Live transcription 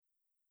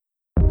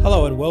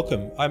Hello and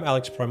welcome. I'm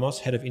Alex Promos,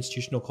 Head of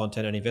Institutional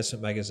Content and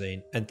Investment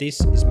Magazine, and this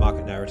is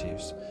Market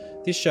Narratives.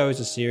 This show is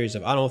a series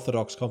of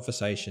unorthodox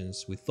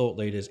conversations with thought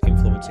leaders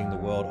influencing the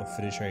world of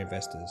fiduciary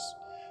investors.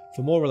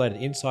 For more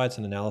related insights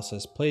and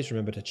analysis, please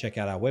remember to check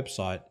out our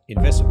website,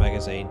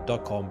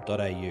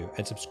 investmentmagazine.com.au,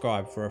 and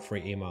subscribe for a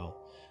free email.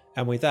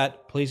 And with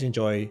that, please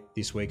enjoy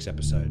this week's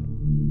episode.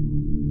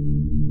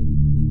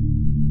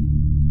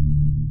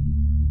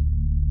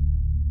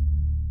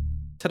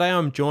 Today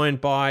I'm joined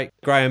by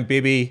Graham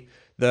Bibby,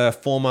 the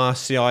former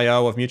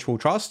CIO of Mutual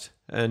Trust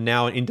and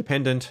now an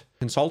independent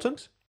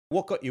consultant.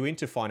 What got you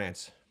into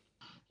finance?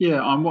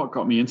 What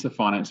got me into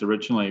finance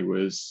originally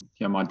was,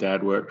 my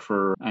dad worked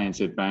for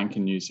ANZ Bank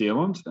in New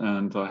Zealand,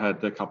 and I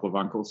had a couple of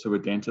uncles who were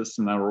dentists,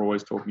 and they were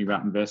always talking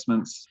about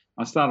investments.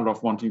 I started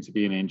off wanting to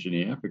be an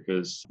engineer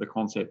because the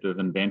concept of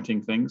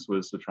inventing things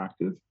was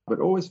attractive, but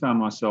always found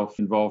myself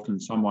involved in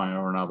some way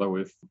or another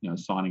with,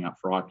 signing up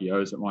for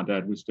IPOs that my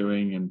dad was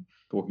doing and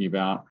talking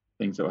about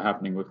things that were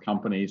happening with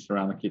companies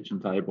around the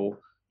kitchen table.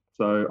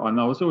 So I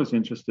was always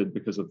interested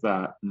because of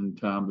that, and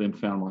then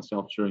found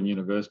myself during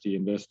university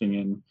investing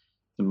in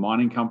some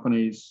mining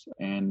companies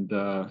and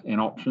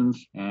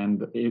options,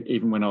 and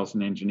even when I was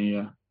an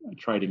engineer,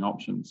 trading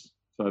options.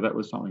 So that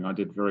was something I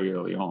did very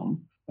early on.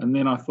 And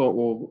then I thought,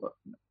 well,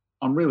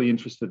 I'm really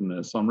interested in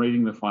this. I'm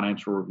reading the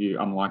Financial Review,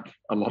 unlike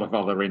a lot of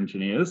other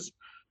engineers.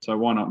 So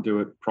why not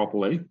do it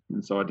properly?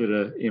 And so I did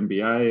an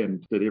MBA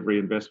and did every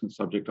investment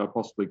subject I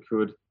possibly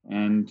could.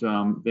 And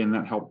then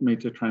that helped me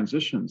to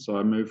transition. So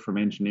I moved from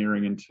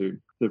engineering into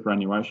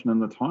superannuation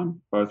in the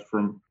time, both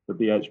from the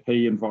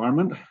BHP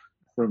environment,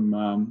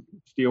 from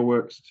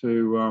Steelworks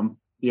to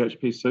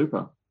BHP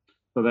Super.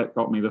 So that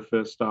got me the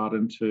first start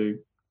into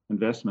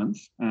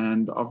investments.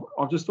 And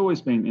I've just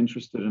always been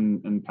interested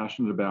and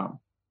passionate about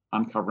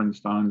uncovering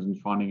stones and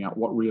finding out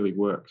what really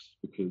works,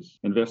 because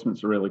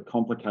investments are really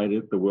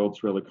complicated, the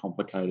world's really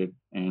complicated,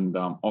 and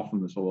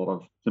often there's a lot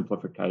of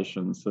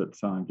simplifications that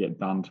get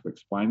done to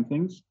explain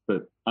things,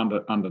 but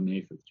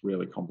underneath it's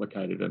really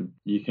complicated, and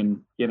you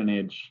can get an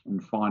edge in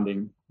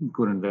finding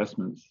good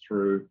investments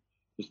through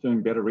just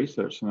doing better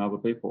research than other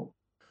people.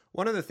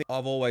 One of the things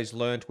I've always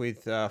learned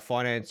with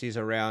finance is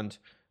around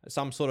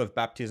some sort of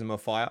baptism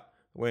of fire.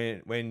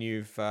 When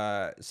you've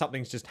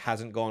something just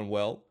hasn't gone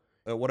well.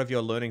 What have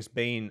your learnings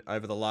been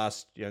over the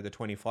last, the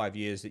 25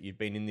 years that you've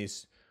been in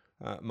this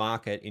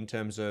market, in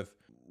terms of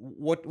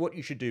what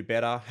you should do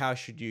better? How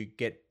should you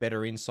get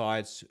better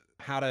insights?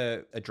 How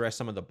to address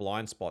some of the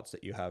blind spots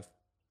that you have?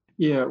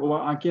 Yeah, well,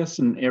 I guess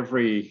in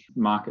every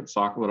market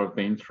cycle that I've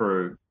been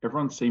through,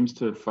 everyone seems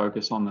to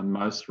focus on the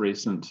most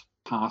recent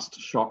past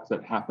shock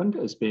that happened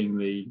as being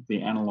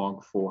the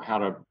analog for how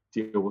to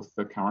deal with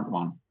the current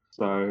one.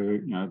 So,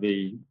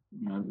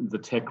 the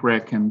tech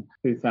wreck in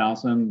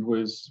 2000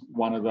 was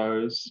one of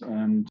those,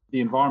 and the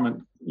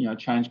environment,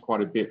 changed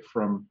quite a bit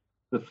from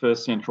the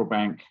first central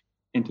bank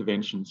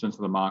interventions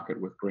into the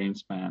market with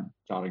Greenspan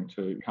starting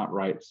to cut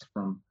rates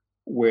from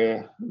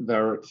where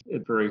they're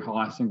at very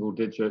high single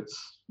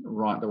digits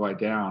right the way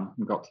down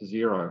and got to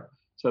zero.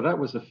 So that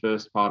was the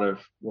first part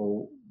of,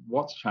 well,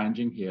 what's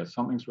changing here?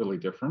 Something's really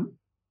different.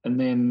 And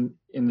then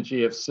in the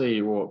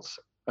GFC, well, it's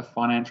a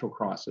financial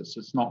crisis.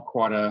 It's not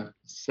quite a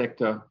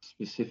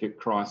sector-specific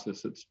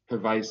crisis. It's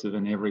pervasive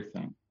in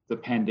everything. The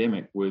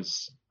pandemic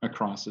was a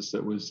crisis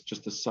that was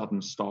just a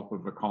sudden stop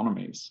of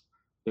economies,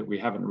 that we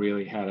haven't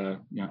really had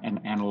an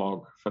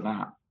analog for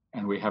that,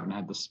 and we haven't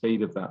had the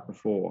speed of that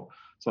before.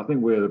 So I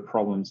think where the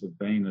problems have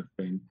been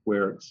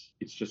where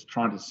it's just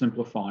trying to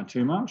simplify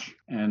too much,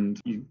 and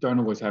you don't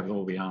always have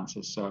all the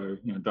answers. So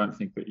don't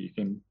think that you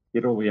can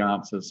get all the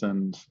answers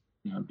and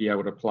be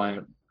able to play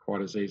it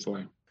quite as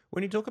easily.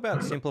 When you talk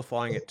about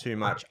simplifying it too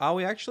much, are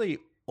we actually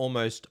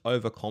almost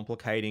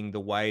overcomplicating the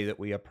way that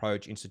we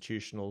approach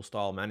institutional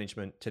style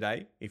management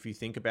today? If you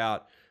think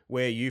about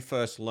where you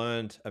first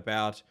learned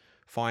about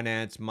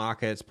finance,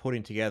 markets,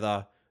 putting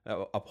together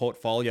a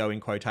portfolio in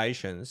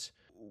quotations,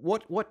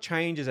 what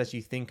changes as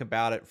you think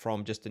about it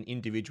from just an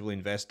individual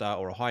investor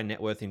or a high net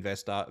worth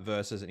investor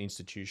versus an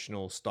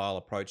institutional style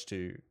approach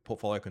to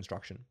portfolio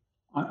construction?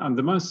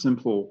 The most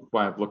simple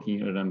way of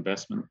looking at an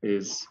investment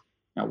is,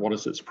 what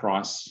is its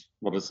price?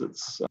 What is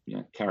its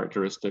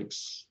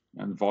characteristics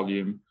and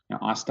volume?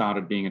 I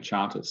started being a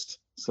chartist,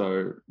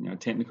 so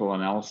technical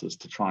analysis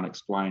to try and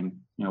explain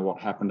what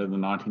happened in the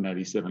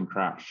 1987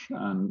 crash,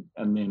 and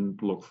then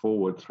look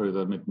forward through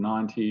the mid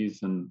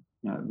 90s and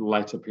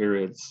later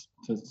periods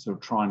to sort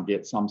of try and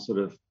get some sort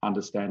of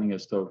understanding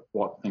as to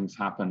what things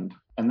happened.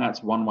 And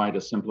that's one way to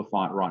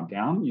simplify it right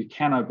down. You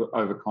can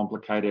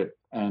overcomplicate it,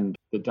 and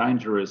the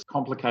danger is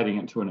complicating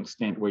it to an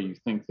extent where you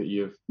think that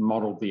you've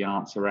modeled the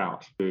answer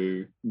out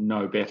to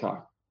know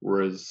better,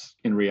 whereas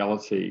in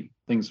reality,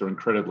 things are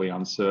incredibly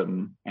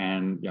uncertain,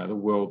 and the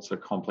world's a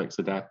complex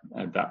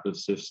adaptive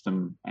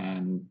system,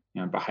 and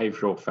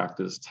behavioral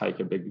factors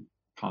take a big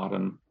part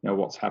in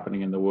what's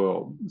happening in the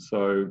world.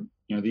 So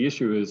the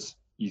issue is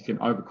you can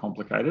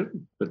overcomplicate it,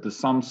 but there's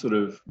some sort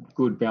of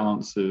good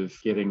balance of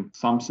getting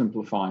some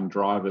simplifying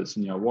drivers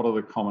and, what are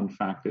the common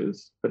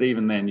factors? But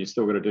even then, you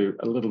still got to do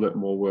a little bit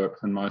more work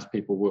than most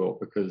people will,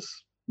 because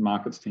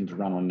markets tend to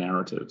run on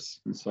narratives.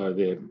 And so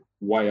they're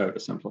way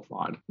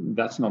oversimplified.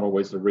 That's not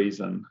always the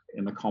reason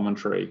in the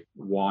commentary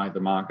why the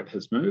market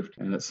has moved,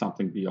 and it's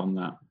something beyond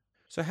that.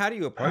 So how do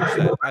you approach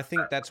that? I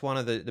think that's one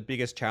of the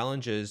biggest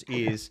challenges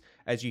is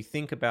as you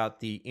think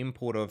about the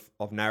input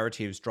of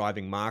narratives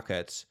driving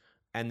markets,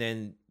 and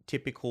then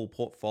typical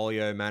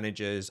portfolio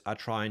managers are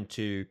trying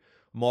to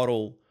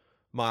model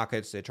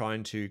markets, they're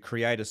trying to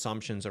create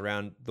assumptions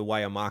around the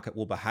way a market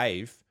will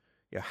behave.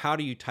 How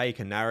do you take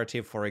a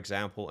narrative, for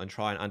example, and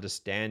try and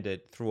understand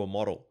it through a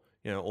model,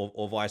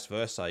 or vice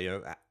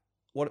versa?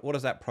 What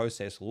does that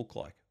process look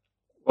like?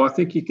 Well, I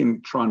think you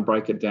can try and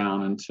break it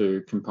down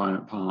into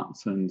component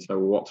parts, and so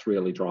what's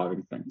really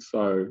driving things.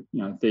 So,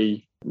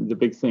 the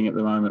big thing at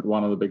the moment,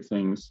 one of the big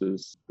things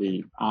is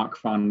the ARK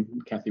fund,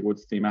 Cathie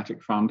Wood's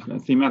thematic fund.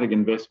 Thematic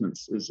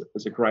investments is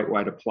a great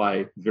way to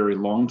play very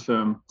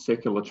long-term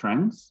secular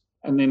trends.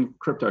 And then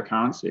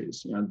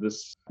cryptocurrencies,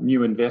 this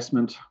new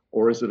investment,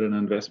 or is it an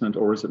investment,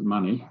 or is it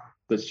money?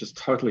 That's just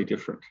totally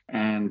different.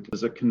 And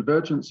there's a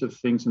convergence of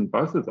things in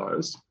both of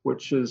those,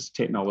 which is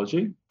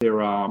technology.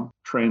 There are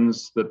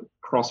trends that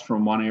cross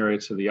from one area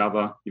to the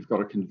other. You've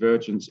got a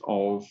convergence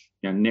of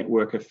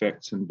network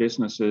effects in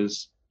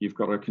businesses. You've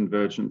got a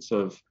convergence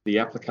of the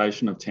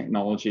application of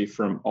technology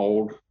from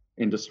old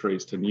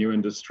industries to new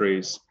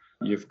industries.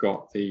 You've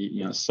got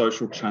the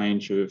social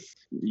change of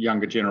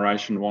younger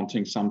generation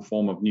wanting some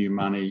form of new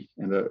money,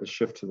 and a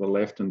shift to the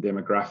left in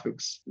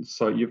demographics.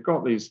 So you've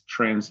got these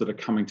trends that are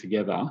coming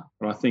together,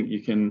 but I think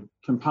you can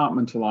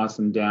compartmentalize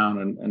them down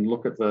and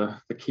look at the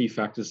key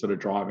factors that are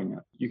driving it.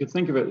 You could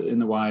think of it in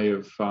the way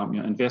of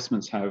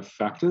investments have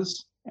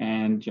factors,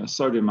 and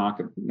so do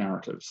market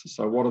narratives.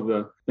 So what are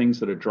the things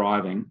that are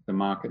driving the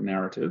market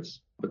narratives?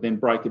 But then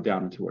break it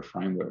down into a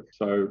framework.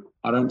 So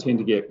I don't tend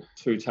to get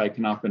too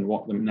taken up in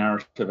what the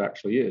narrative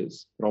actually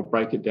is, but I'll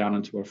break it down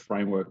into a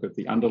framework of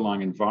the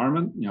underlying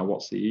environment.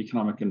 What's the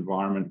economic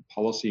environment,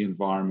 policy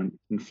environment,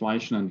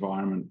 inflation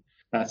environment?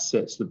 That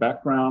sets the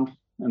background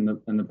and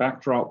the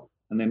backdrop.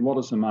 And then what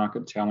is the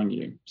market telling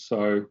you?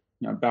 So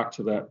back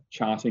to that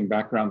charting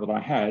background that I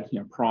had,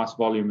 price,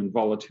 volume, and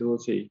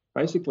volatility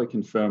basically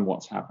confirm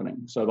what's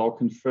happening. So they'll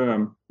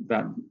confirm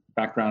that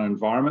background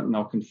environment, and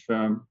they'll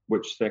confirm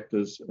which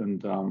sectors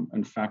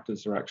and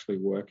factors are actually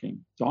working.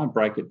 So I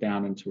break it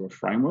down into a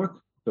framework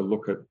to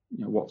look at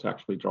what's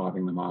actually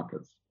driving the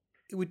markets.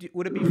 Would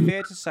it be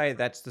fair to say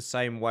that's the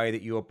same way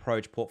that you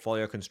approach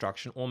portfolio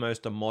construction,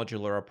 almost a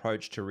modular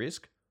approach to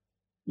risk?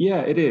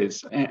 Yeah, it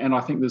is. And I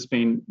think there's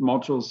been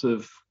modules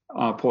of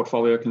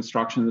portfolio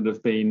construction that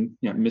have been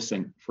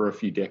missing for a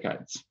few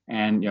decades.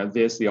 And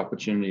there's the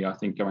opportunity, I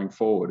think, going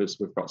forward, as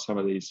we've got some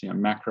of these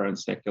macro and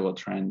secular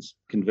trends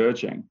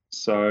converging.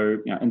 So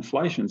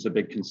inflation is a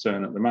big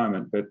concern at the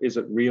moment, but is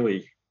it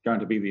really going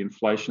to be the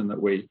inflation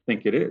that we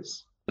think it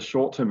is? The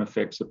short-term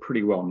effects are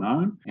pretty well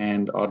known,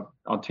 and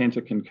I'd tend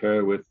to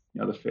concur with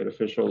the Fed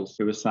officials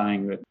who are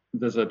saying that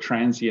there's a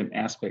transient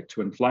aspect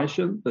to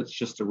inflation that's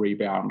just a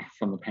rebound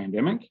from the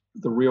pandemic.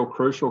 The real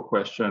crucial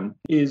question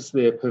is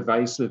there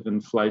pervasive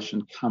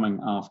inflation coming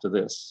after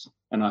this?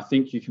 And I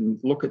think you can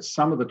look at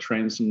some of the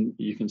trends and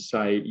you can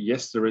say,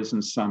 yes, there is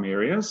in some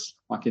areas,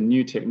 like a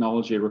new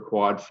technology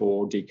required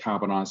for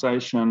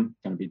decarbonisation,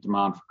 going to be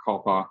demand for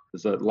copper.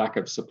 There's a lack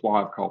of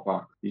supply of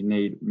copper. You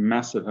need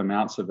massive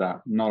amounts of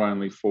that, not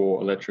only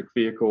for electric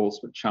vehicles,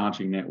 but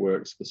charging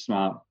networks, for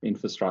smart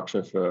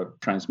infrastructure for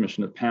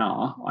transmission of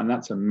power. And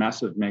that's a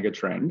massive mega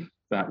trend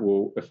that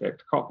will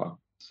affect copper.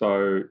 So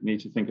you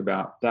need to think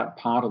about that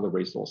part of the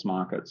resource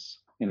markets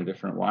in a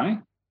different way.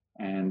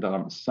 And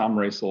some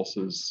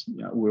resources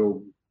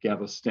will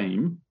gather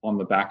steam on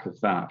the back of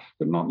that,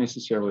 but not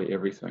necessarily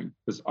everything.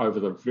 Because over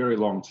the very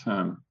long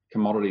term,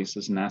 commodities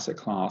as an asset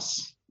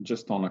class,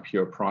 just on a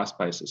pure price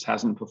basis,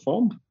 hasn't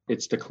performed.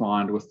 It's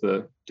declined with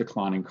the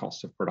declining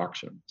cost of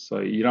production. So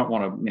you don't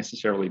want to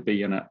necessarily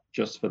be in it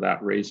just for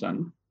that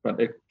reason.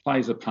 But it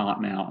plays a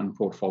part now in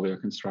portfolio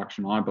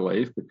construction, I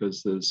believe,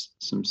 because there's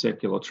some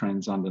secular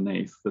trends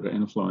underneath that are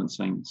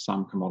influencing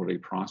some commodity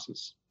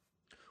prices.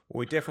 Well,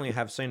 we definitely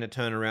have seen a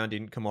turnaround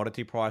in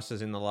commodity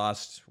prices in the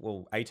last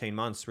 18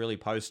 months, really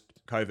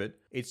post-COVID.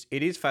 It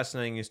is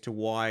fascinating as to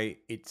why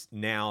it's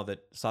now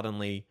that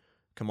suddenly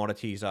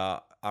commodities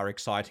are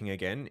exciting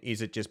again.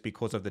 Is it just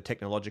because of the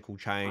technological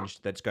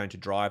change that's going to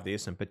drive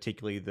this, and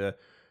particularly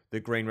the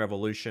green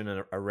revolution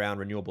and around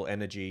renewable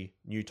energy,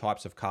 new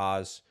types of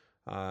cars,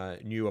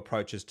 new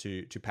approaches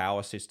to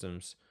power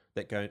systems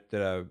that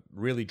are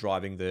really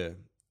driving the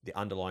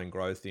underlying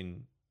growth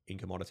in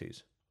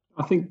commodities?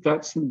 I think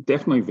that's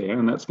definitely there,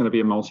 and that's going to be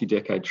a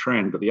multi-decade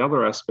trend. But the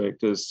other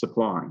aspect is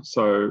supply.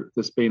 So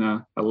there's been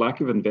a lack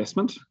of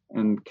investment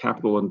and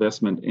capital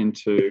investment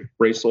into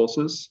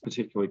resources,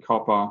 particularly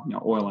copper.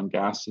 Oil and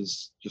gas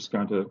is just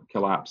going to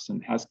collapse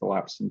and has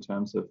collapsed in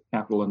terms of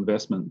capital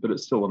investment, but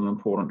it's still an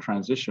important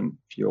transition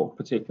fuel,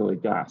 particularly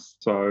gas.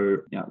 So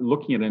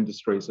looking at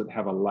industries that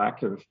have a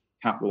lack of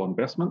capital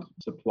investment,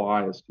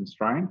 supply is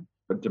constrained,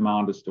 but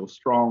demand is still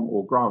strong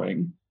or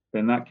growing,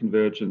 then that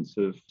convergence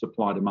of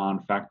supply demand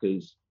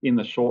factors in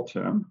the short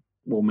term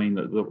will mean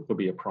that there'll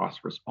be a price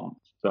response.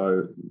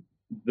 So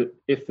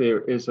if there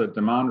is a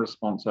demand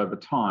response over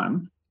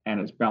time and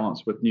it's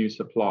balanced with new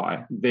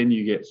supply, then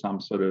you get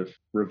some sort of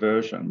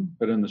reversion.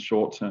 But in the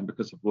short term,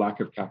 because of lack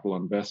of capital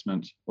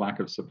investment, lack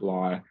of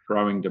supply,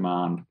 growing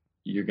demand,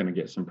 you're going to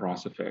get some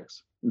price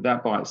effects.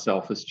 That by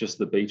itself is just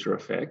the beta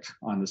effect.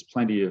 And there's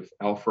plenty of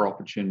alpha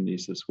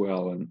opportunities as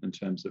well in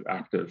terms of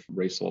active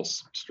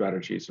resource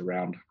strategies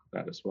around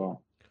that as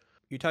well.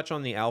 You touch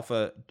on the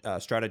alpha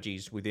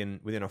strategies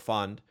within a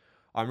fund.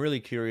 I'm really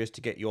curious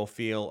to get your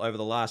feel. Over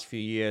the last few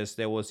years,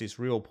 there was this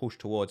real push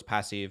towards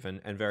passive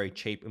and very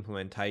cheap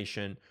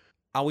implementation.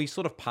 Are we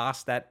sort of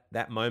past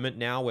that moment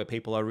now where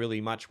people are really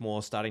much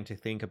more starting to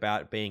think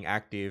about being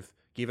active,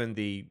 given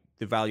the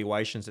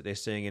valuations that they're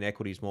seeing in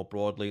equities more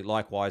broadly,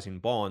 likewise in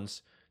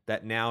bonds,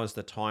 that now is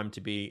the time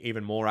to be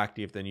even more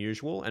active than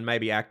usual? And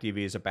maybe active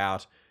is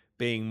about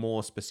being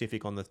more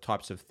specific on the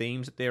types of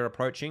themes that they're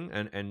approaching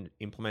and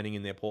implementing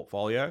in their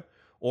portfolio?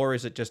 Or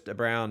is it just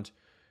around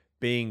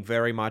being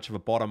very much of a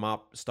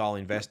bottom-up style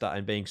investor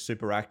and being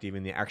super active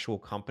in the actual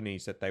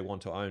companies that they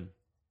want to own?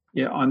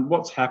 Yeah, and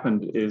what's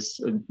happened is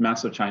a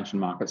massive change in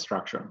market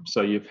structure.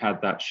 So you've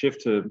had that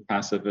shift to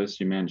passive, as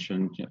you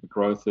mentioned, the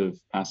growth of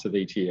passive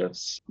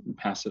ETFs,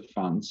 passive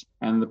funds,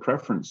 and the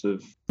preference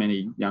of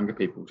many younger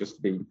people just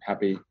to be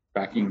happy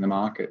backing the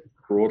market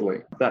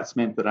broadly. That's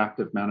meant that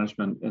active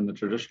management in the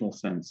traditional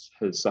sense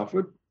has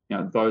suffered.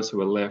 Those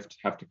who are left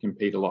have to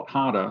compete a lot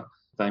harder.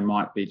 They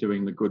might be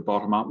doing the good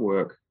bottom-up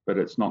work, but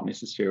it's not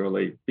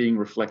necessarily being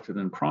reflected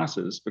in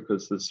prices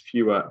because there's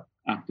fewer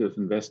active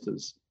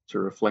investors to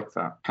reflect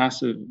that.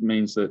 Passive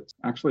means that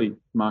actually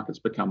markets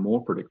become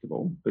more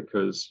predictable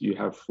because you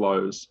have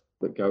flows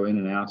that go in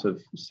and out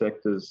of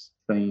sectors,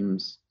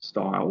 themes,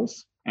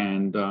 styles,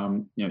 and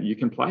you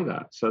can play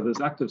that. So there's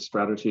active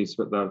strategies,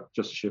 but they've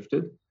just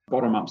shifted.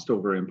 Bottom up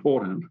still very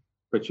important,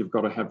 but you've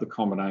got to have the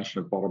combination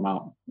of bottom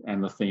up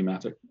and the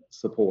thematic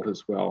support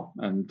as well.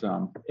 And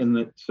in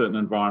the certain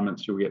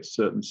environments, you'll get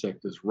certain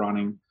sectors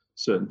running,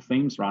 certain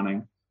themes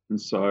running. And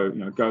so,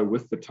 go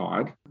with the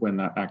tide when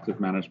that active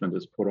management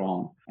is put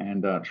on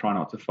and try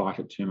not to fight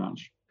it too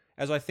much.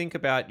 As I think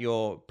about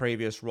your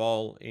previous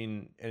role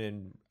in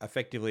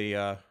effectively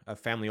a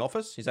family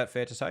office, is that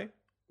fair to say?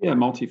 Yeah,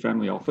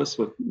 multi-family office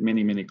with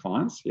many, many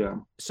clients. Yeah.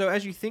 So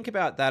as you think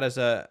about that as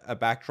a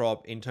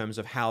backdrop in terms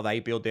of how they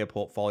build their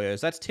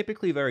portfolios, that's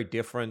typically very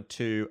different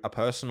to a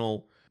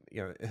personal,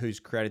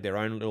 who's created their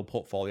own little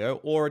portfolio,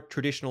 or a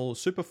traditional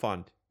super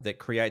fund that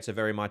creates a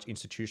very much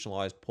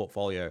institutionalized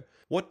portfolio.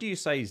 What do you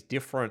say is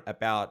different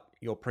about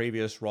your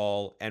previous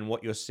role and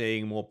what you're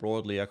seeing more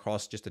broadly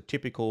across just a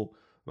typical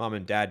mum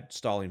and dad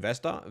style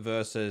investor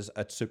versus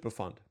a super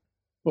fund?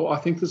 Well, I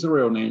think there's a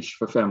real niche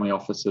for family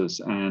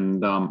offices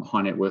and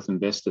high net worth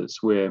investors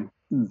where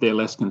they're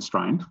less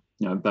constrained.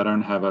 They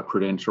don't have a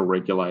prudential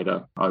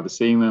regulator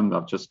overseeing them.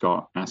 They've just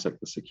got ASIC,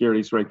 the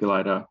securities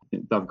regulator.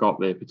 They've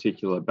got their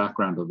particular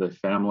background of their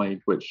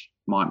family, which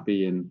might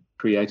be in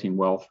creating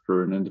wealth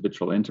through an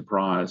individual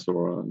enterprise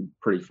or a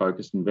pretty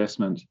focused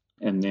investment.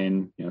 And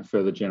then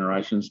further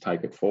generations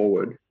take it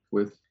forward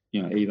with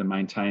either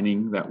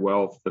maintaining that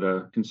wealth at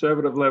a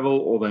conservative level,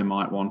 or they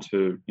might want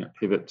to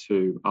pivot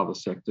to other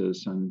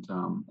sectors and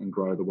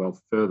grow the wealth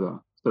further.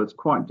 So it's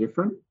quite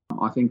different.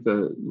 I think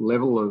the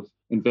level of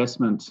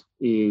investment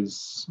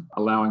is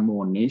allowing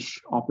more niche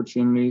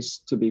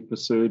opportunities to be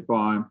pursued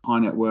by high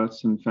net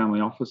worths and family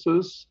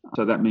offices.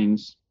 So that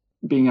means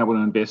being able to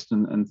invest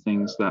in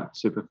things that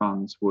super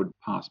funds would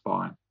pass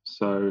by.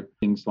 So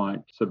things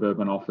like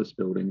suburban office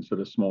buildings that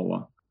are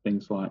smaller,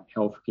 things like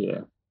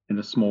healthcare in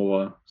a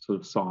smaller sort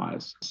of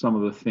size. Some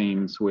of the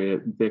themes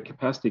where they're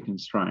capacity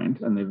constrained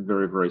and they're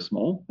very, very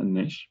small and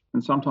niche,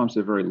 and sometimes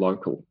they're very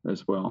local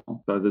as well.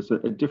 So there's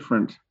a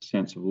different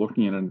sense of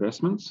looking at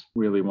investments,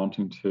 really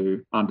wanting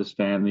to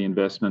understand the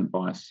investment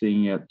by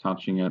seeing it,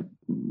 touching it,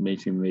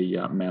 meeting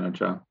the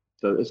manager.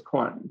 So it's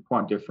quite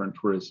different,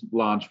 whereas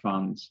large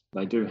funds,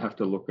 they do have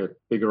to look at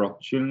bigger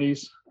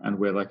opportunities and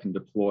where they can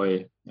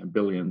deploy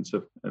billions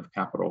of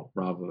capital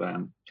rather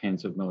than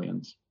tens of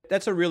millions.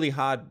 That's a really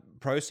hard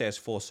process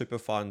for super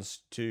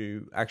funds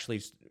to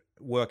actually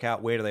work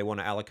out where do they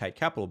want to allocate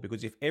capital,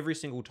 because if every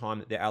single time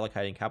that they're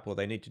allocating capital,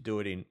 they need to do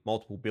it in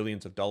multiple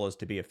billions of dollars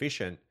to be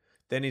efficient,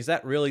 then is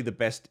that really in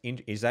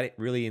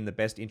the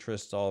best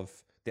interests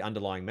of the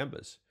underlying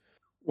members?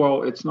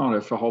 Well, it's not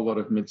if a whole lot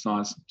of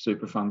mid-sized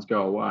super funds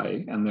go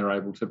away and they're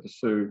able to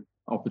pursue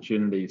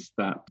opportunities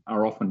that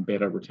are often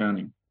better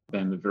returning.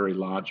 than the very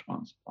large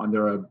ones. And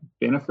there are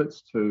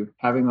benefits to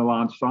having the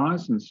large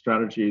size and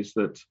strategies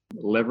that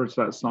leverage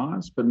that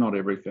size, but not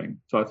everything.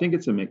 So I think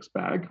it's a mixed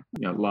bag.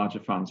 Larger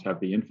funds have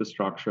the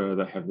infrastructure,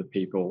 they have the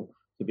people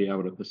to be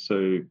able to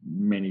pursue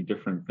many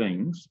different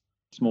things.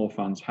 Small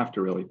funds have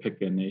to really pick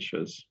their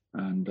niches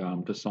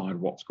and decide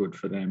what's good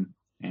for them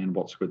and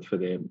what's good for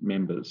their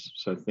members.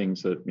 So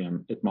things that,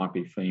 it might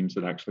be themes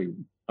that actually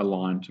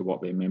align to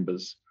what their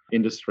members'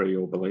 industry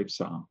or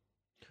beliefs are.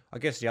 I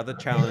guess the other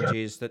challenge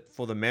is that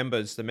for the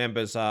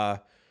members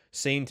are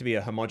seen to be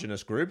a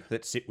homogenous group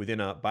that sit within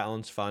a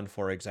balanced fund,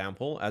 for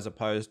example, as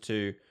opposed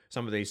to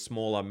some of these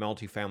smaller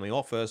multifamily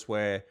office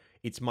where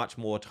it's much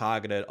more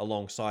targeted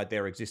alongside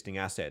their existing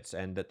assets,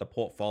 and that the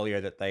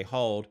portfolio that they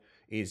hold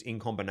is in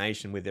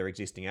combination with their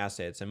existing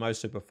assets. And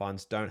most super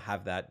funds don't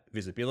have that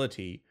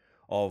visibility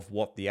of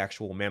what the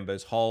actual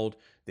members hold,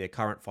 their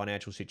current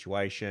financial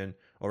situation,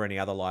 or any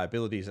other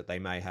liabilities that they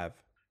may have.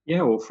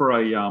 Yeah, well, for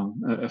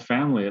a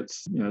family,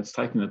 it's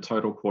taking a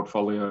total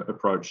portfolio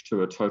approach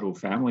to a total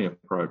family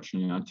approach.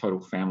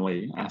 Total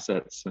family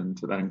assets, and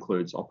that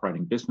includes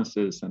operating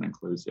businesses, that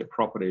includes their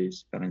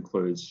properties,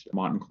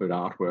 might include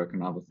artwork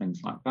and other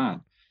things like that.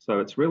 So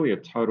it's really a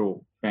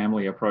total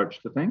family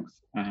approach to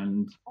things.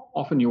 And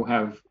often you'll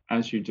have,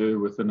 as you do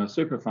within a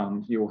super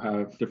fund, you'll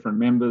have different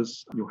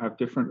members, you'll have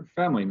different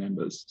family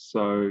members.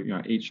 So,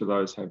 each of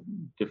those have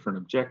different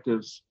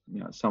objectives.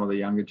 Some of the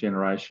younger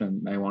generation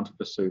may want to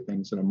pursue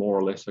things that are more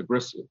or less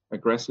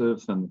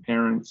aggressive than the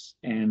parents,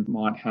 and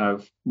might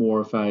have more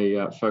of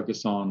a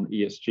focus on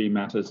ESG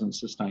matters and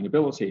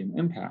sustainability and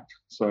impact.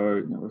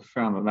 So we've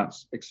found that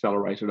that's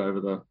accelerated over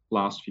the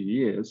last few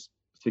years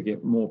to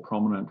get more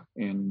prominent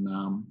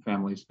in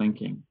families'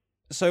 thinking.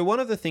 So one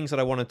of the things that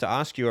I wanted to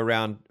ask you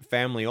around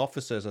family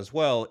offices as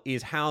well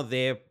is how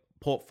their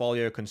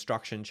portfolio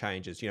construction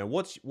changes.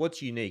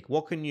 What's unique?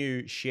 What can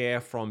you share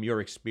from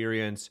your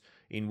experience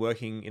in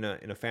working in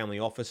a family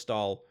office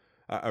style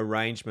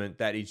arrangement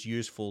that is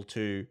useful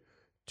to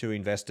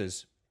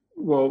investors?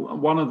 Well,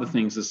 one of the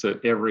things is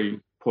that every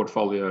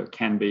portfolio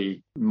can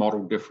be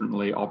modeled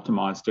differently,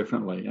 optimized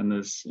differently. And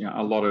there's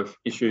a lot of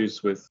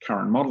issues with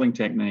current modeling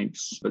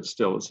techniques, but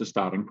still it's a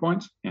starting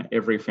point.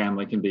 Every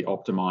family can be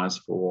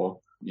optimized for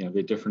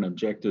their different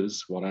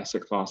objectives, what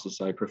asset classes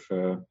they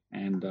prefer,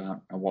 and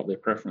what their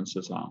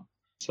preferences are.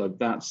 So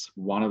that's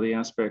one of the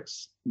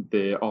aspects.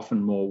 They're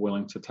often more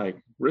willing to take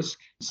risk.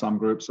 Some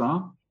groups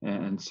are.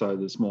 And so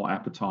there's more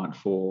appetite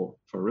for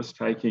risk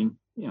taking,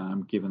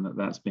 given that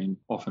that's been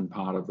often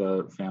part of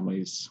the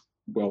family's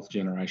wealth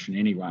generation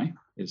anyway,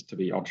 is to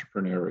be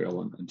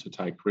entrepreneurial and to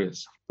take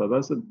risks. So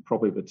those are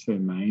probably the two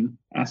main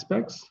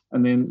aspects.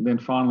 And then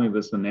finally,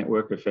 there's the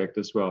network effect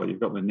as well.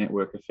 You've got the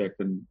network effect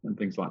in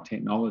things like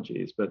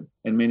technologies, but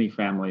in many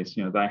families,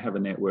 they have a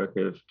network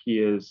of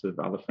peers, of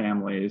other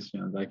families.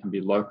 They can be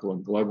local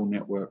and global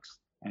networks,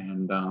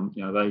 and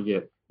they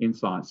get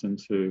insights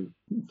into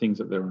things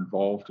that they're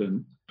involved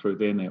in through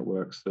their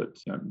networks that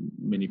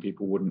many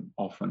people wouldn't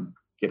often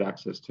get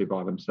access to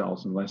by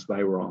themselves unless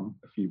they were on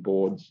a few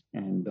boards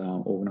and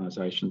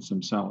organisations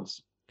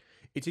themselves.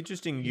 It's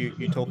interesting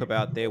you talk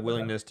about their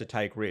willingness to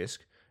take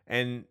risk,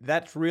 and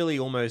that's really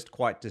almost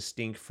quite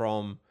distinct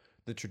from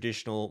the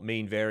traditional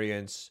mean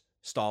variance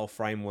style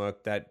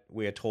framework that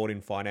we are taught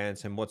in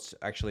finance, and what's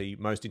actually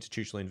most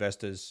institutional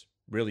investors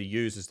really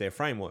use as their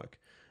framework.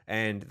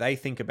 And they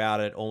think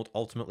about it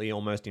ultimately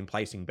almost in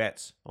placing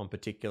bets on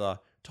particular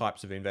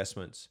types of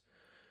investments.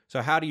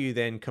 So how do you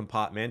then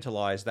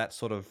compartmentalize that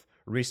sort of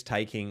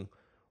risk-taking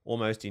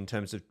almost in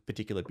terms of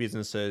particular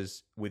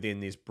businesses within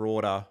this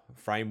broader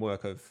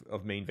framework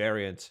of mean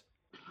variance?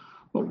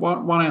 Well,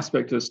 one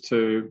aspect is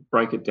to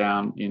break it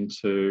down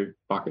into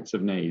buckets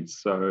of needs.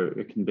 So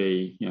it can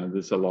be,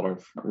 there's a lot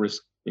of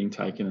risk being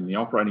taken in the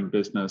operating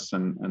business,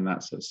 and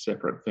that's a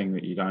separate thing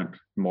that you don't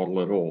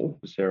model at all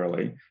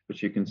necessarily,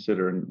 but you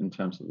consider in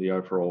terms of the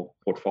overall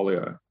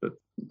portfolio that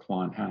the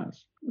client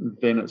has.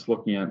 Then it's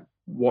looking at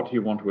what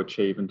you want to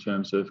achieve in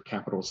terms of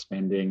capital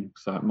spending.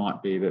 So it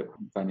might be that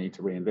they need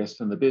to reinvest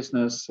in the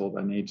business, or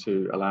they need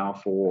to allow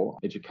for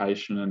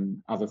education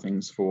and other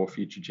things for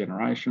future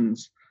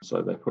generations.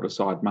 So they put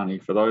aside money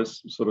for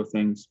those sort of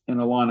things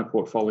and align a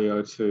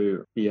portfolio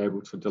to be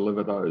able to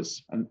deliver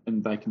those. And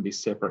they can be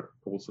separate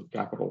pools of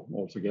capital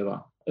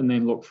altogether. And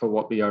then look for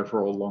what the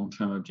overall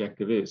long-term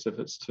objective is. If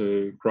it's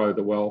to grow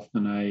the wealth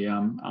in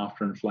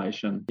after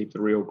inflation, keep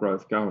the real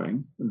growth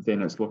going,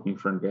 then it's looking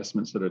for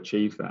investments that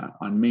achieve that.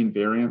 And mean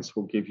variance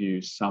will give you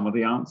some of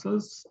the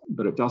answers,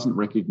 but it doesn't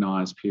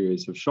recognize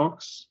periods of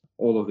shocks.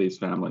 All of these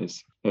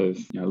families have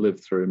lived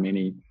through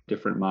many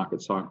different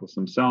market cycles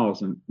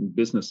themselves, and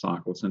business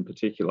cycles in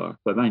particular.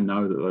 So they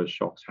know that those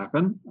shocks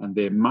happen, and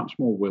they're much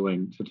more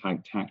willing to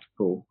take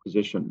tactical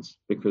positions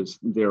because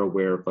they're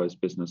aware of those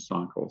business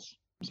cycles.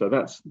 So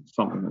that's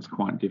something that's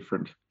quite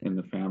different in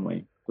the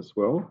family as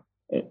well.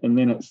 And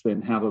then it's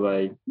then how do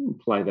they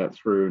play that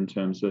through in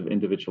terms of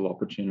individual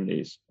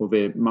opportunities? Well,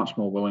 they're much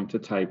more willing to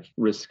take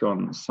risk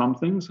on some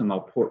things, and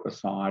they'll put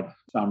aside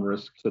some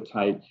risk to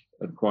take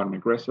at quite an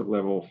aggressive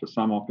level for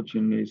some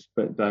opportunities,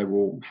 but they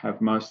will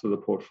have most of the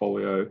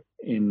portfolio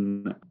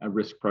in a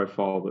risk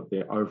profile that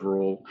they're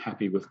overall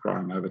happy with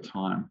growing over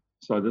time.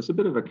 So there's a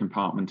bit of a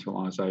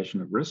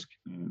compartmentalization of risk,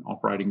 an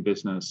operating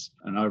business,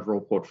 an overall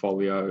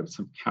portfolio,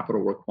 some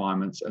capital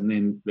requirements, and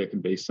then there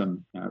can be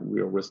some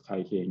real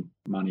risk-taking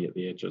money at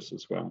the edges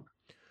as well.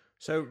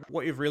 So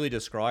what you've really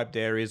described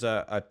there is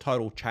a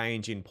total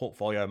change in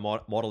portfolio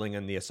modeling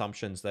and the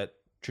assumptions that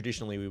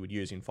traditionally we would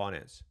use in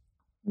finance.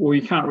 Well,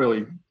 you can't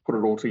really put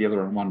it all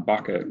together in one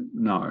bucket,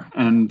 no.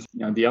 And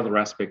the other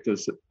aspect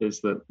is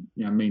that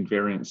mean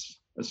variance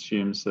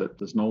assumes that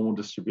there's normal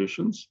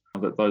distributions,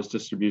 that those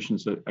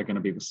distributions are going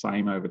to be the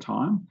same over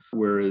time.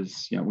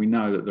 Whereas we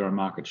know that there are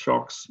market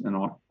shocks, and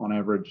on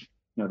average,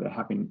 they're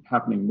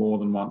happening more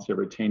than once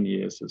every 10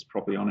 years. Is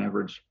probably on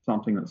average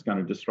something that's going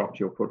to disrupt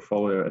your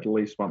portfolio at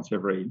least once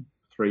every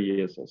 3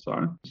 years or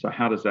so. So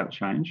how does that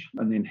change?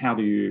 And then how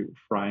do you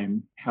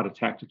frame how to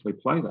tactically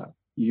play that?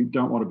 You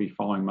don't want to be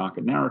following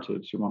market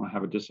narratives. You want to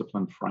have a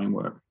disciplined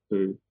framework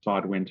to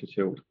decide when to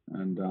tilt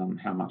and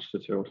how much to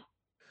tilt.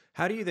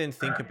 How do you then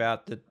think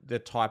about the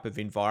type of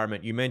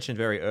environment? You mentioned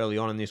very early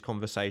on in this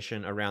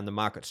conversation around the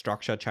market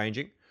structure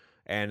changing.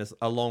 And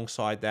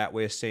alongside that,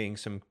 we're seeing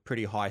some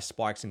pretty high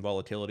spikes in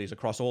volatilities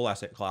across all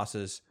asset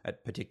classes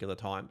at particular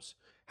times.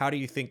 How do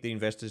you think the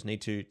investors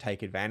need to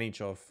take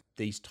advantage of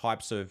these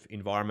types of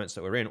environments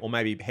that we're in, or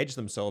maybe hedge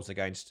themselves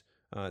against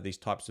these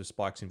types of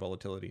spikes in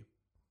volatility?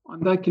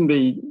 They can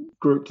be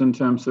grouped in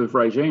terms of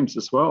regimes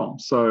as well.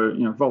 So,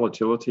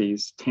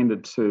 volatilities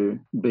tended to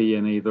be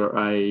in either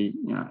a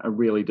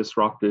really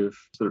disruptive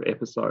sort of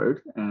episode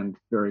and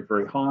very,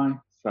 very high,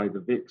 say the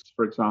VIX,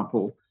 for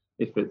example.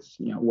 If it's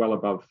well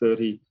above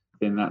 30,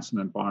 then that's an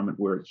environment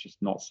where it's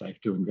just not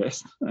safe to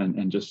invest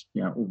and just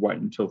wait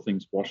until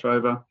things wash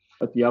over.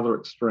 At the other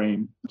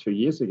extreme, 2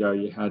 years ago,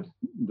 you had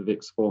the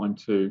VIX falling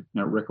to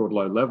record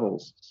low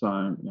levels,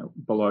 so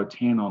below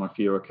 10 on a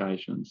few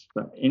occasions.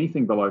 But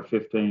anything below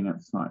 15,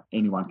 it's like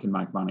anyone can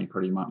make money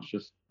pretty much.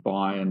 Just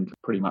buy and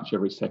pretty much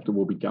every sector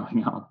will be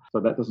going up.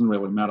 So that doesn't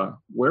really matter.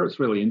 Where it's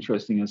really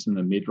interesting is in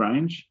the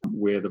mid-range,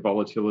 where the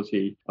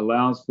volatility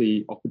allows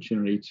the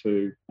opportunity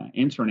to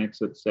enter and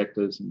exit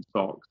sectors and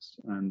stocks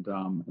and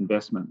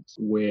investments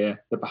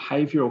where the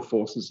behavioral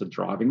forces are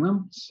driving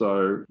them.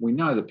 So we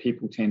know that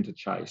people tend to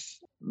chase.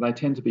 They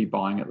tend to be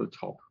buying at the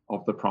top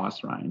of the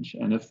price range.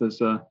 And if there's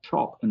a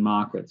chop in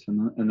markets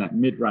and that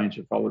mid-range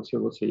of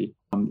volatility,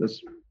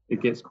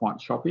 it gets quite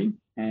choppy,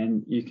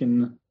 and you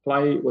can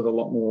play with a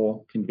lot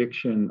more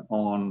conviction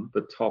on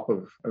the top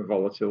of a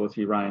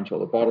volatility range or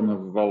the bottom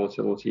of a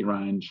volatility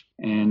range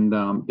and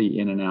be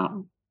in and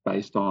out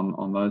based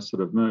on those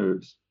sort of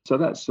moves. So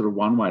that's sort of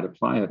one way to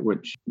play it,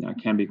 which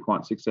can be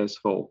quite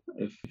successful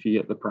if you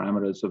get the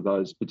parameters of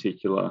those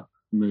particular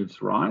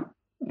moves right,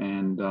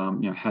 and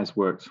has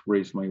worked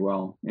reasonably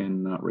well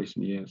in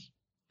recent years.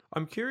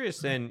 I'm curious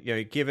then,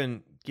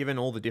 given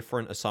all the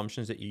different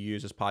assumptions that you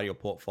use as part of your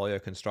portfolio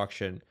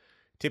construction,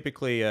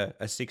 typically a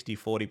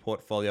 60-40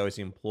 portfolio is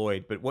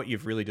employed, but what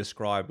you've really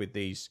described with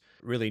these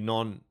really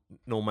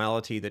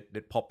non-normality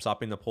that pops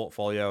up in the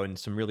portfolio and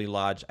some really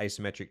large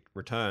asymmetric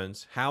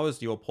returns, how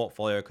has your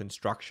portfolio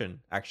construction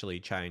actually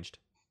changed?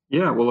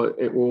 Yeah, well,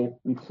 it will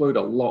include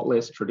a lot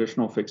less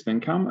traditional fixed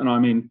income, and I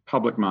mean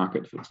public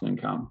market fixed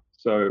income.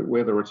 So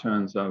where the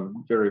returns are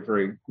very,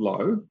 very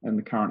low and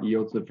the current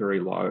yields are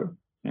very low,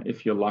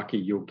 if you're lucky,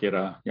 you'll get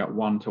a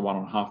 1 to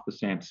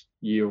 1.5%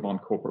 yield on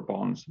corporate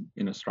bonds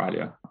in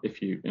Australia if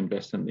you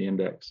invest in the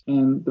index.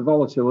 And the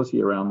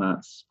volatility around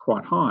that's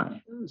quite high.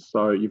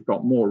 So you've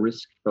got more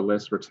risk for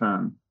less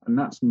return. And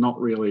that's not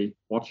really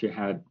what you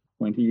had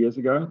 20 years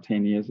ago,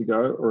 10 years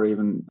ago, or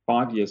even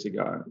 5 years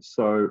ago.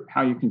 So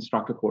how you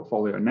construct a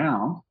portfolio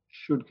now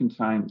should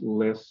contain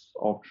less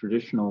of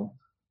traditional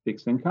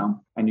fixed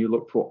income, and you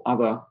look for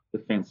other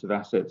defensive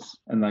assets,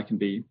 and they can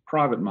be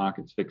private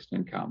markets fixed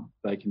income.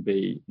 They can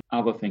be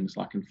other things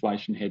like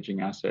inflation hedging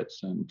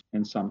assets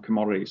and some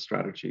commodity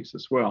strategies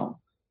as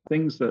well.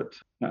 Things that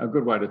a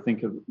good way to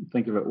think of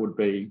it would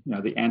be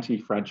the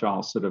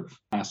anti-fragile sort of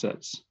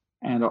assets.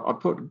 And I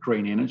put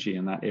green energy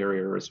in that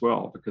area as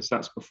well, because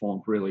that's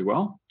performed really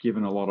well,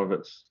 given a lot of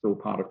it's still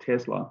part of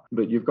Tesla.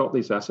 But you've got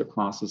these asset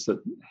classes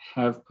that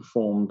have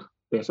performed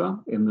better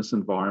in this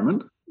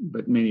environment,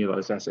 but many of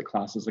those asset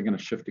classes are going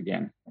to shift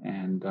again.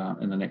 And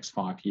in the next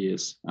 5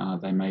 years,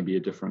 they may be a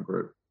different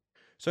group.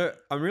 So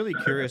I'm really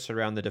curious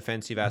around the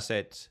defensive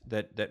assets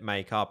that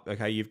make up.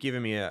 Okay, you've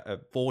given me a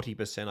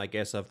 40%, I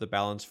guess, of the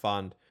balance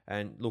fund,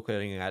 and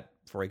looking at,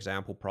 for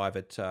example,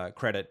 private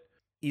credit.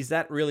 Is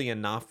that really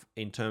enough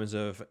in terms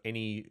of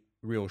any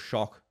real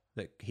shock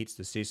that hits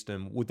the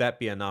system? Would that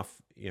be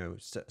enough,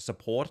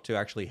 support to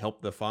actually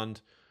help the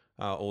fund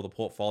or the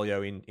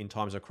portfolio in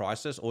times of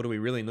crisis? Or do we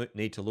really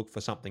need to look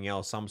for something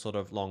else, some sort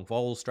of long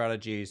vol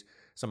strategies,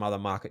 some other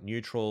market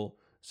neutral,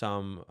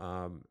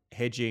 some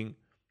hedging?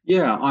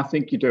 Yeah, I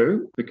think you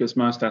do, because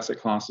most asset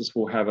classes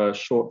will have a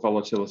short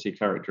volatility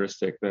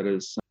characteristic. That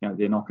is,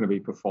 they're not going to be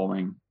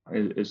performing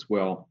as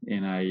well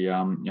in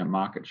a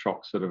market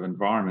shock sort of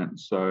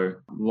environment. So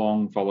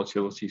long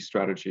volatility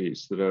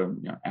strategies that are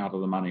out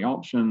of the money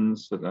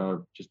options, that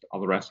are just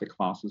other asset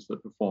classes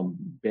that perform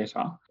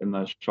better in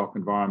those shock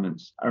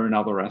environments, are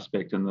another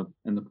aspect in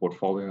the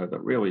portfolio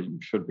that really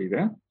should be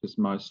there, because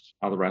most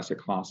other asset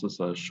classes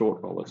are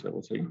short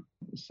volatility.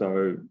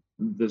 So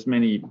there's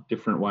many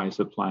different ways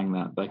of playing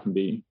that. They can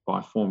be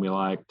by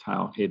formulaic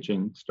tail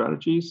hedging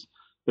strategies,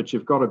 but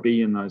you've got to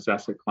be in those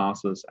asset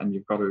classes and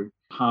you've got to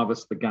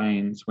harvest the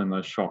gains when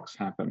those shocks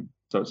happen.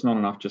 So it's not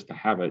enough just to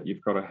have it.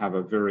 You've got to have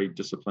a very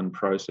disciplined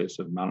process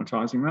of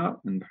monetizing that,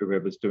 and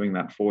whoever's doing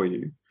that for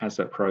you has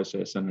that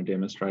process and a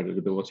demonstrated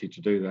ability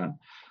to do that.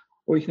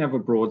 Or you can have a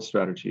broad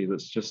strategy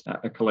that's just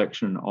a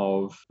collection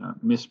of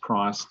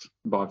mispriced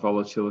by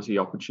volatility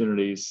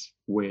opportunities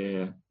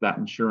where that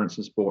insurance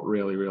is bought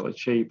really, really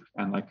cheap,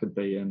 and they could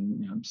be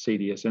in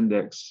CDS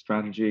index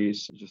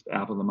strategies, just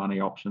out of the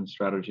money option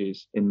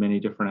strategies in many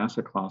different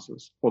asset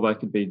classes. Or they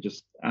could be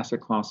just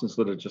asset classes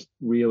that are just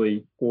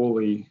really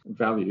poorly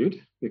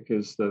valued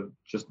because they've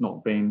just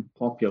not been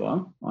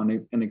popular.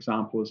 An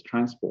example is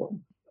transport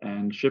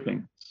and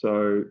shipping.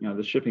 So,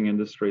 the shipping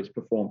industry has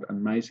performed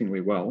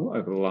amazingly well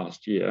over the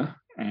last year,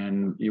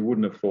 and you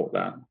wouldn't have thought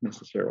that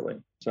necessarily.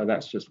 So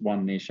that's just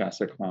one niche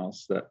asset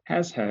class that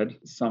has had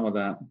some of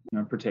that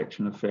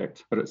protection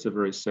effect, but it's a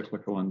very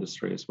cyclical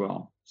industry as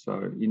well.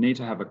 So you need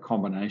to have a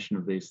combination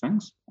of these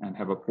things and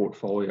have a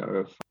portfolio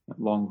of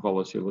long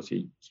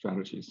volatility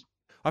strategies.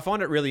 I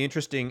find it really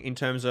interesting in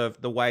terms of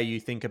the way you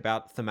think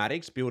about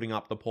thematics, building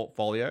up the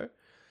portfolio.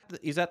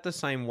 Is that the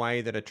same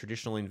way that a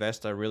traditional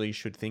investor really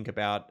should think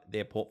about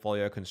their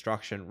portfolio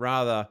construction,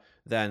 rather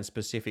than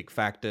specific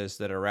factors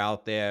that are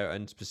out there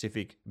and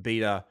specific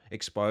beta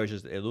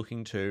exposures that they're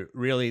looking to?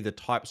 Really, the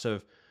types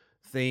of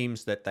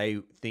themes that they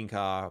think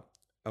are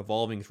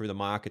evolving through the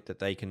market that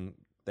they can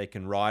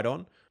ride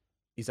on.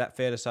 Is that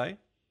fair to say?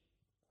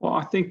 Well,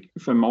 I think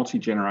for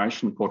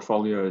multi-generation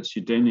portfolios,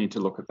 you do need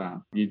to look at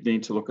that. You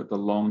need to look at the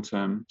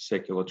long-term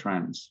secular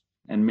trends.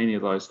 And many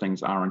of those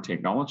things are in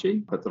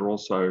technology, but they're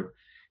also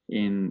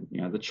in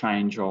the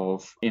change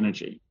of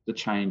energy, the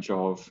change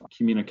of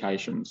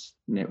communications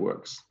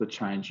networks, the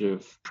change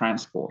of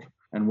transport.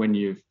 And when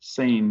you've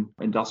seen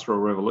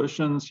industrial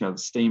revolutions, the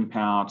steam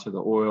power to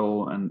the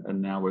oil, and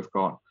now we've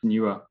got a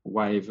newer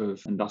wave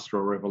of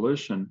industrial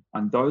revolution,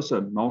 and those are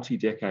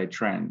multi-decade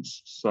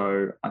trends.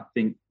 So I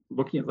think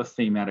looking at the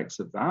thematics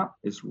of that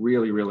is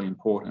really, really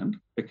important,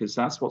 because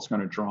that's what's going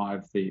to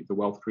drive the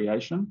wealth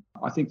creation.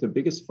 I think the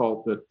biggest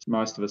fault that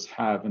most of us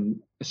have in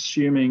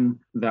assuming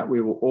that we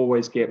will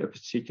always get a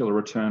particular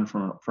return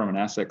from an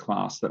asset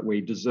class, that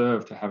we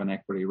deserve to have an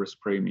equity risk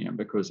premium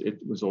because it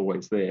was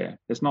always there,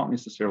 it's not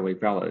necessarily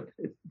valid.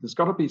 There's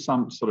got to be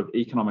some sort of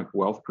economic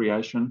wealth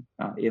creation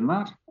in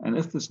that. And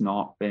if there's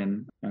not,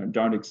 then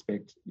don't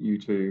expect you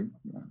to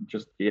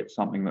just get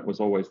something that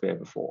was always there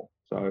before.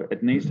 So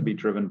it needs to be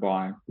driven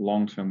by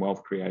long-term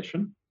wealth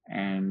creation,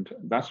 and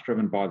that's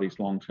driven by these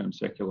long-term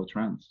secular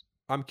trends.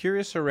 I'm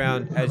curious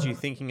around, as you're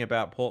thinking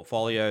about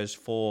portfolios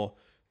for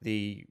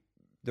the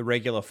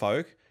regular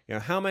folk,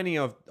 how many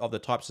of the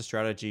types of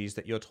strategies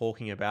that you're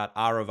talking about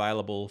are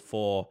available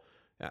for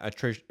a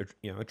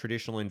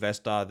traditional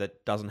investor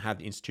that doesn't have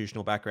the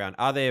institutional background?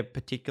 Are there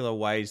particular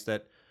ways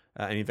that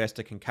an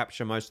investor can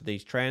capture most of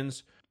these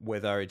trends,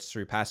 whether it's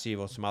through passive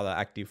or some other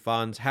active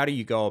funds? How do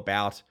you go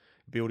about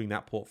building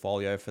that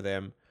portfolio for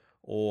them,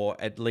 or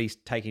at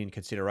least taking into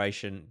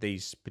consideration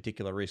these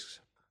particular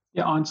risks?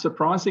 Yeah,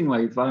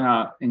 unsurprisingly, they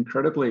are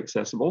incredibly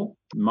accessible,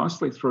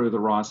 mostly through the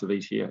rise of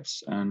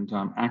ETFs and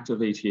active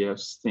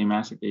ETFs,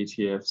 thematic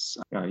ETFs.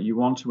 You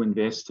want to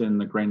invest in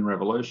the green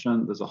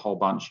revolution, there's a whole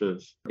bunch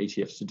of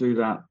ETFs to do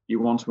that. You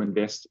want to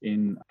invest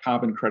in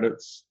carbon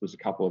credits, there's a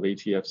couple of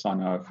ETFs I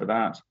know for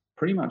that.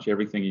 Pretty much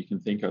everything you can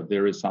think of,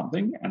 there is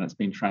something, and it's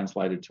been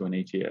translated to an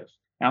ETF.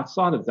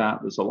 Outside of that,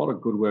 there's a lot of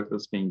good work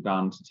that's being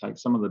done to take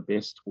some of the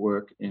best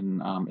work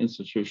in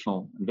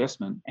institutional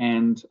investment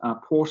and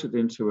port it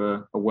into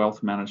a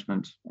wealth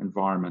management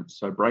environment.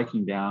 So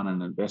breaking down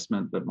an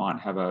investment that might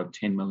have a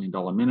 $10 million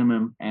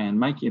minimum and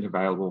making it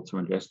available to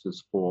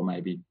investors for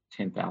maybe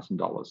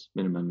 $10,000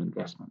 minimum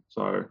investment.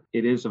 So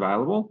it is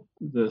available.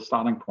 The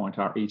starting point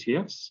are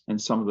ETFs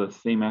and some of the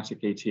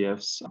thematic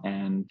ETFs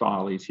and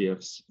style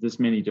ETFs. There's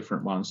many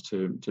different ones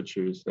to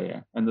choose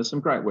there. And there's some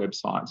great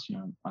websites,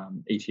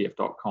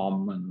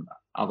 ETF.com and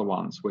other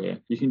ones where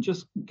you can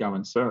just go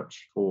and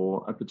search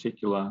for a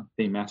particular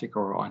thematic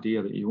or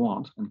idea that you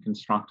want and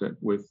construct it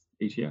with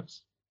ETFs.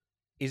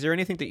 Is there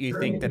anything that you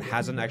think that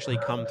hasn't actually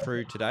come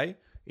through today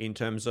in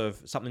terms of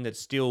something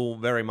that's still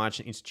very much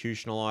an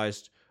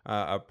institutionalized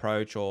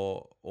approach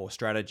or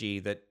strategy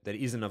that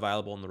isn't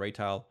available on the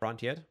retail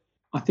front yet?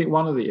 I think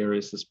one of the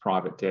areas is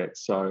private debt.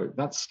 So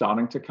that's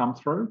starting to come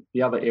through.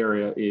 The other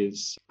area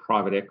is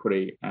private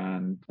equity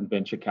and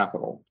venture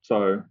capital.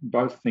 So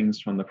both things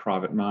from the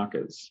private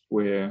markets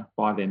where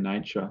by their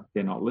nature,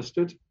 they're not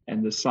listed.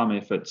 And there's some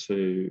effort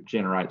to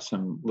generate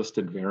some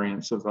listed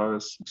variants of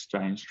those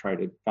exchange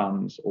traded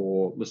funds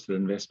or listed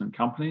investment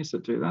companies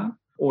that do that,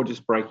 or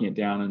just breaking it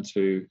down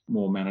into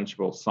more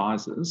manageable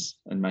sizes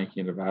and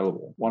making it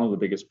available. One of the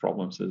biggest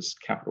problems is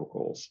capital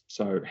calls.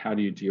 So how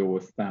do you deal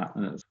with that?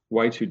 And it's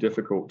way too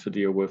difficult to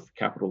deal with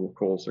capital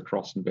calls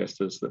across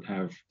investors that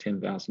have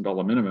 $10,000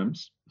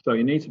 minimums. So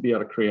you need to be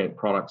able to create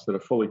products that are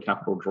fully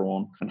capital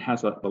drawn and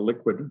has a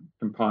liquid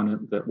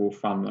component that will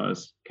fund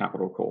those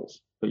capital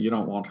calls. But you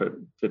don't want it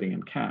sitting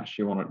in cash.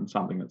 You want it in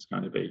something that's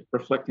going to be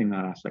reflecting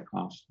that asset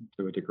class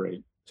to a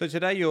degree. So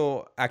today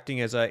you're acting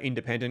as an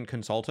independent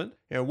consultant.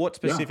 What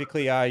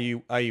specifically are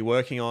you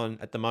working on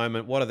at the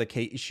moment? What are the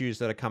key issues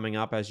that are coming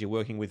up as you're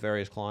working with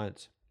various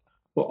clients?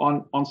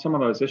 Well, on some of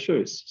those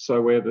issues,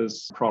 so where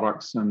there's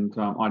products and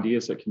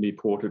ideas that can be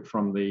ported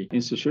from the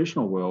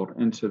institutional world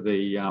into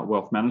the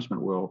wealth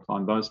management world,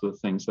 those are the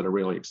things that are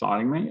really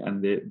exciting me,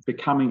 and they're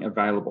becoming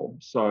available.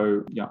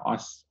 So,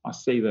 I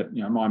see that,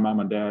 my mum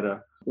and dad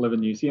live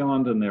in New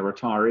Zealand and they're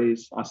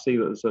retirees. I see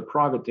that there's a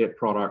private debt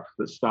product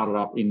that started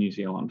up in New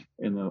Zealand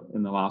in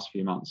the last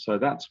few months. So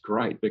that's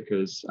great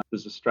because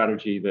there's a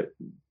strategy that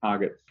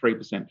targets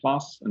 3%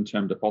 plus in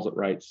term deposit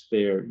rates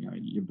there.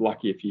 You're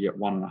lucky if you get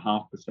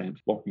 1.5%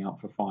 locking up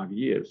for 5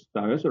 years.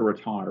 So as a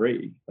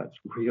retiree, that's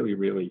really,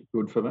 really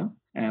good for them.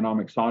 And I'm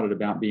excited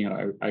about being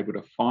able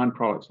to find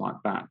products like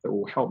that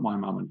will help my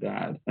mum and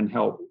dad and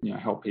help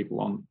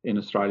people in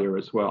Australia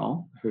as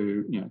well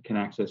who can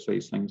access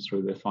these things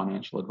through their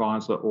financial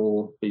advisor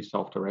or be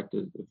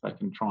self-directed if they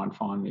can try and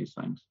find these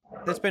things.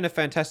 That's been a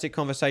fantastic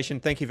conversation.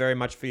 Thank you very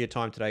much for your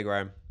time today,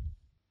 Graham.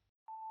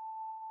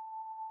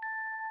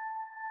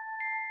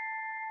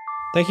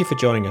 Thank you for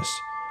joining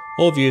us.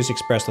 All views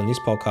expressed on this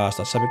podcast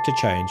are subject to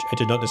change and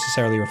do not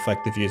necessarily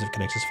reflect the views of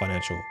Connexus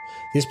Financial.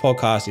 This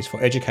podcast is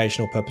for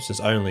educational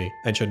purposes only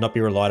and should not be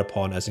relied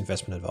upon as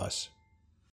investment advice.